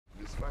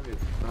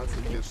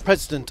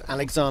President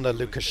Alexander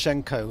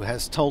Lukashenko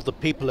has told the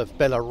people of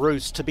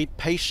Belarus to be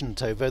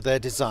patient over their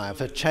desire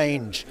for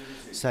change,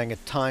 saying a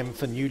time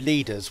for new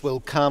leaders will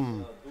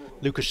come.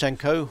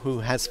 Lukashenko, who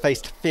has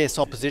faced fierce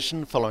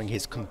opposition following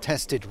his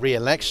contested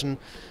re-election,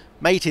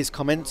 made his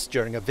comments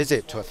during a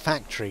visit to a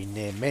factory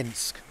near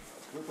Minsk.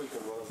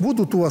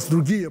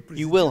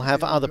 "You will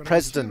have other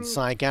presidents,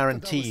 I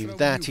guarantee you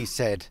that," he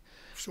said.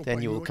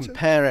 "Then you will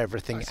compare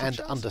everything and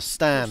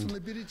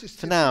understand.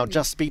 For now,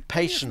 just be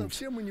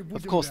patient.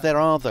 Of course, there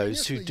are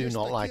those who do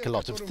not like a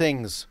lot of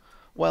things.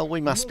 Well,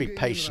 we must be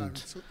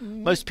patient.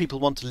 Most people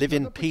want to live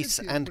in peace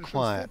and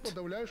quiet.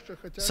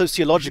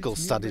 Sociological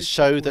studies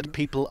show that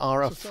people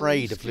are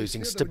afraid of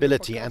losing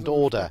stability and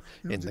order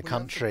in the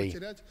country."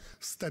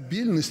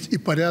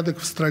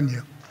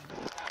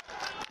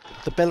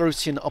 The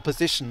Belarusian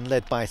opposition,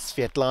 led by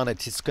Sviatlana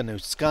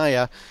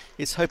Tsikhanouskaya,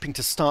 is hoping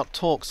to start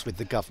talks with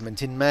the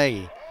government in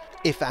May,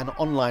 if an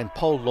online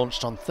poll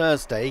launched on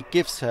Thursday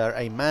gives her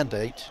a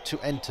mandate to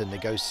enter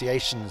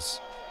negotiations.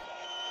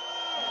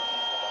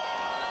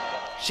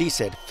 She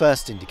said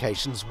first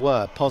indications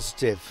were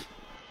positive.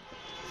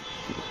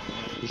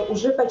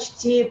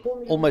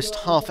 Almost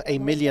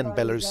 500,000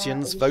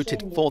 Belarusians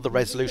voted for the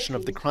resolution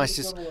of the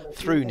crisis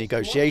through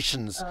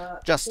negotiations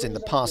just in the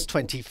past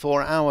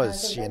 24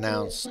 hours, she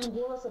announced.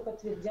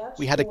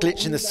 "We had a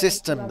glitch in the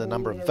system. The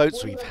number of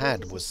votes we've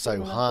had was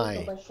so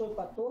high."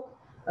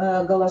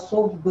 On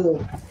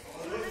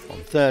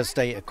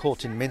Thursday, a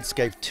court in Minsk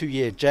gave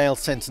 2-year jail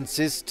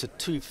sentences to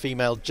 2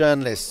 female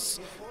journalists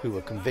who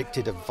were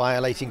convicted of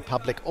violating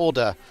public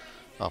order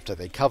after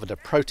they covered a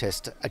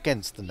protest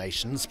against the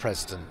nation's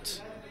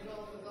president.